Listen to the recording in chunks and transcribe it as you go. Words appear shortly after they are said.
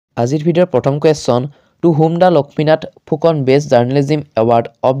আজিৰ ভিডিঅ'ৰ প্ৰথম question two whom the Lokshminath Phukon Best Journalism Award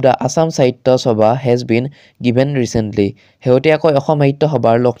of the Assam Sahitya Sabha has been given recently. শেহতীয়াকৈ অসম সাহিত্য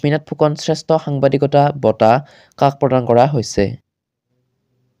সভাৰ লক্ষ্মীনাথ ফুকন শ্ৰেষ্ঠ সাংবাদিকতা বঁটা কাক প্ৰদান কৰা হৈছে?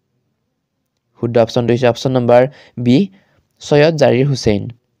 শুদ্ধ অপশ্যনটো হৈছে option number B Syed Zarir Hussain.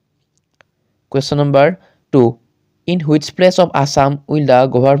 Question number 2. In which place of Assam will the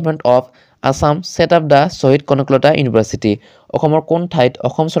government of Assam set up the Shahid Konoklata University? অসমৰ কোন ঠাইত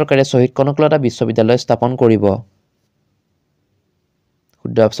অসম চৰকাৰে শহীদ কনকলতা বিশ্ববিদ্যালয় স্থাপন কৰিব?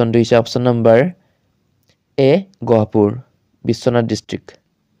 শুদ্ধ অপশ্যনটো হৈছে option number A Gohpur Biswanath district.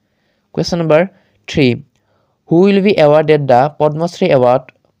 Question number 3. Who will be awarded the Padma Shri Award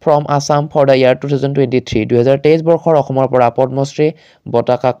from Assam for the year 2023? 2023 বৰ্ষৰ অসমৰ পৰা পদ্মশ্ৰী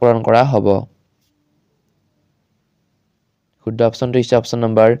বঁটা কাক প্ৰদান কৰা হ'ব? শুদ্ধ অপশ্যনটো হৈছে option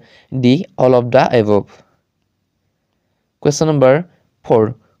number D all of the এভভ। Question number 4.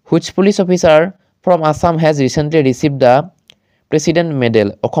 Which police officer from Assam has recently received the President Medal?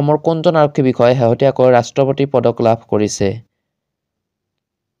 অসমৰ কোনজন আৰক্ষী বিষয়াই শেহতীয়াকৈ ৰাষ্ট্ৰপতি পদক লাভ কৰিছে?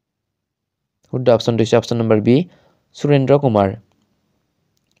 শুদ্ধ অপশ্যনটো হৈছে option number B Surendra Kumar.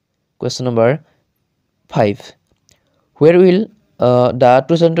 Question number 5. Where will the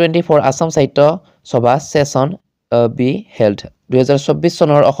 2024 Assam Sahitya Sabha session be held? 2024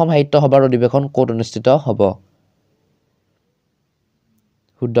 চনৰ অসম সাহিত্য সভাৰ অধিৱেশন ক'ত অনুষ্ঠিত হ'ব?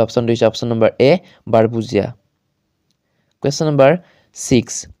 শুদ্ধ অপশ্যনটো হৈছে option number A Barpujia. Question number 6.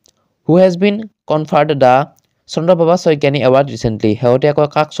 Who has been conferred the Chandraprabha Saikiani award recently? শেহতীয়াকৈ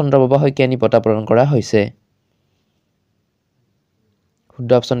কাক চন্দ্ৰপ্ৰভা শইকীয়ানী বঁটা প্ৰদান কৰা হৈছে? শুদ্ধ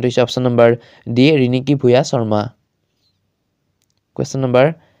অপশ্যনটো হৈছে option number D Riniki Bhuyan Sharma. Question number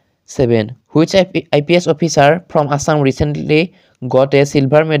 7. Which IPS officer from Assam recently got a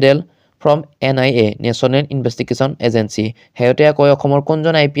silver medal from NIA National Investigation Agency? শেহতীয়াকৈ অসমৰ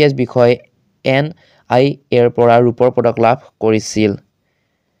কোনজন IPS বিষয়াই NIA পৰা ৰূপৰ পদক লাভ কৰিছিল?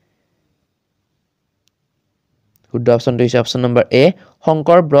 শুদ্ধ অপশ্যনটো হৈছে অপশ্যন নম্বৰ এ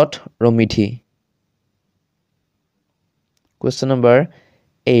শংকৰ ব্ৰত ৰমিধি। Question number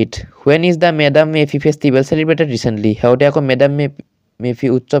 8. When is the Madam Mefi festival celebrated recently? শেহতীয়াকৈ মেডাম মেফি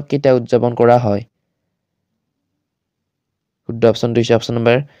উৎসৱ কেতিয়া উদযাপন কৰা হয়? শুদ্ধ অপশ্যনটো হৈছে option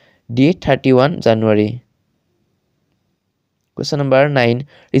number D 31 January. Question number 9.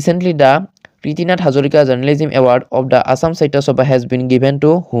 Recently the Prithinath Hazarika Journalism Award of the Assam Sahitya Sabha has been given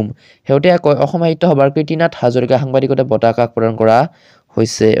to whom? শেহতীয়াকৈ অসম সাহিত্য সভাৰ কৃতিনাথ হাজৰিকা সাংবাদিকতা বঁটা কাক প্ৰদান কৰা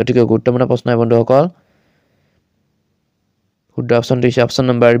হৈছে? অতিকৈ গুৰুত্বপূৰ্ণ প্ৰশ্ন বন্ধুসকল। শুদ্ধ অপশ্যনটো হৈছে option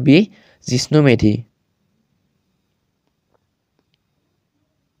number B Jishnu Medhi.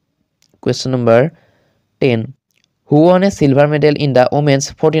 Question number 10. Who won a silver medal in the women's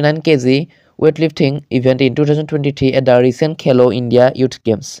 49 kg weightlifting event in 2023 at the recent Khelo India Youth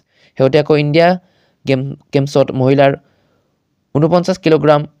Games? শেহতীয়াকৈ ইণ্ডিয়া গেমছত মহিলাৰ 49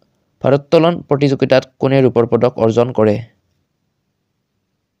 কিলোগ্ৰাম ভাৰোত্তোলন প্ৰতিযোগিতাত কোনে ৰূপৰ পদক অৰ্জন কৰে?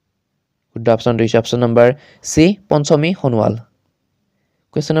 শুদ্ধ অপশ্যনটো হৈছে option number C Panchami Sonowal.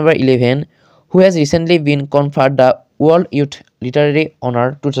 Question number 11. Who has recently been conferred the World Youth Literary Honor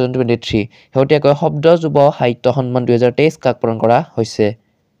 2023? শেহতীয়াকৈ শব্দ যুৱ সাহিত্য সন্মান 2023 কাক প্ৰদান কৰা হৈছে?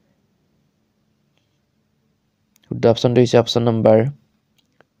 শুদ্ধ অপশ্যনটো হৈছে option number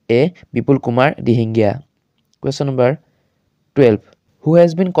A Bipul Kumar Dihingia. Question number 12. Who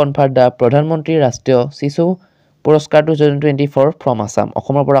has been conferred the প্ৰধানমন্ত্ৰী ৰাষ্ট্ৰীয় শিশু পুৰস্কাৰ 2024 from Assam?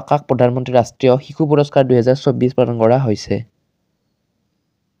 অসমৰ পৰা কাক প্ৰধানমন্ত্ৰী ৰাষ্ট্ৰীয় শিশু পুৰস্কাৰ 2024 প্ৰদান কৰা হৈছে?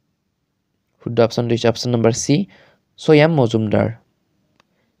 শুদ্ধ অপশ্যনটো হৈছে option number C swamp Majumdar.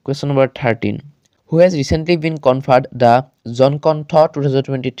 Question number 13. Who has recently been conferred the Jon Kantha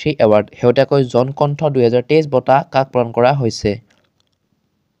 2023 award? শেহতীয়াকৈ জন কণ্ঠ 2023 বঁটা কাক প্ৰদান কৰা হৈছে?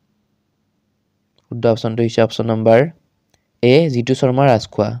 শুদ্ধ অপশ্যনটো হৈছে option number A Jitu Sharma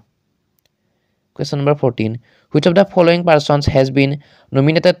Rajkhowa. Question number 14. Which of the following persons has been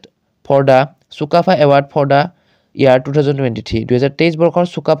nominated for the Sukafa Award for the year 2023? 2023 বৰ্ষৰ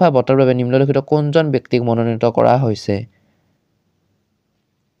সুকাফা বঁটাৰ বাবে নিম্নলিখিত কোনজন ব্যক্তিক মনোনীত কৰা হৈছে?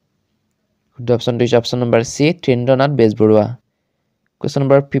 শুদ্ধ অপশ্যনটো হৈছে option number C ত্ৰিন্দ্ৰনাথ Bezbaroa. Question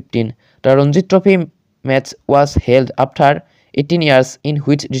number 15. The Ranji Trophy match was held after 18 years in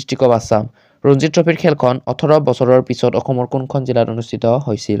which district of Assam? Ranji ট্ৰফিৰ খেলখন 18 বছৰৰ পিছত অসমৰ কোনখন জিলাত অনুষ্ঠিত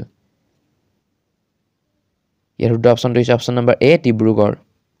হৈছিল? ইয়াৰ শুদ্ধ অপশ্যনটো হৈছে option number A Dibrugarh.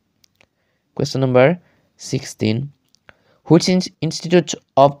 Question number 16. Which Institute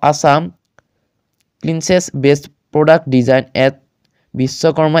of Assam cleanses best product design at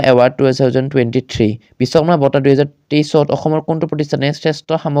Vishwakarma award 2023? Vishwakarma বঁটা 2023ত অসমৰ কোনটো প্ৰতিষ্ঠানে শ্ৰেষ্ঠ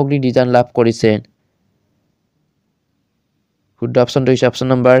সামগ্ৰী ডিজাইন লাভ কৰিছে? শুদ্ধ অপশ্যনটো হৈছে option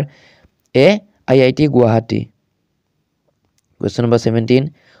number A IIT Guwahati question number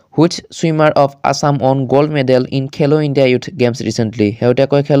 17 which swimmer of Assam won gold medal in Khelo India Youth Games recently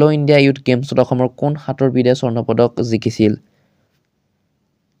হেউটাকৈ Khelo India Youth Games অসমৰ কোন হাতৰবিদে স্বৰ্ণ পদক জিকিছিল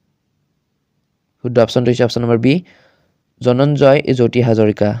শুদ্ধ অপশ্যনটো হৈছে option number B জনঞ্জয় Jyoti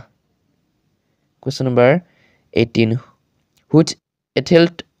Hazarika question number 18 which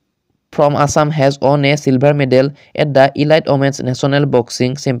athlete from Assam has won a silver medal at the Elite Women's National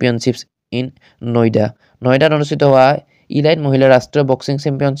Boxing Championships in Noida Noida অনুষ্ঠিত হোৱা elite মহিলা ৰাষ্ট্ৰীয় বক্সিং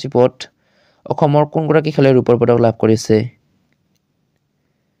চেম্পিয়নশ্বিপত অসমৰ কোনগৰাকী খেলুৱৈয়ে ৰূপৰ পদক লাভ কৰিছে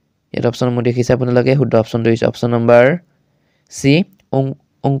ইয়াত অপশ্যন মই দেখিছে আপোনালোকে শুদ্ধ অপশ্যনটো হৈছে অপশ্যন নম্বৰ সি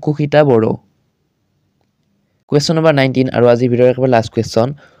অংকুশিতা বড়ো question number 19 আৰু আজি ভিডিঅ'ৰ একেবাৰে last question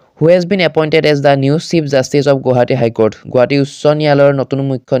who has been appointed as the new chief justice of Guwahati High Court Guwahati উচ্চ ন্যায়ালয়ৰ নতুন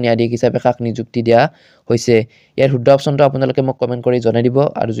মুখ্য ন্যায়াধীশ হিচাপে কাক নিযুক্তি দিয়া হৈছে ইয়াৰ শুদ্ধ অপশ্যনটো আপোনালোকে মোক কমেন্ট কৰি জনাই দিব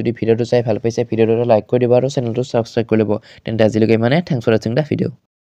আৰু যদি ভিডিঅ'টো চাই ভাল পাইছে ভিডিঅ'টো লাইক কৰি দিব আৰু চেনেলটো সাবস্ক্ৰাইব কৰি ল'ব তেন্তে আজিলৈকে মানে thanks for watching da video'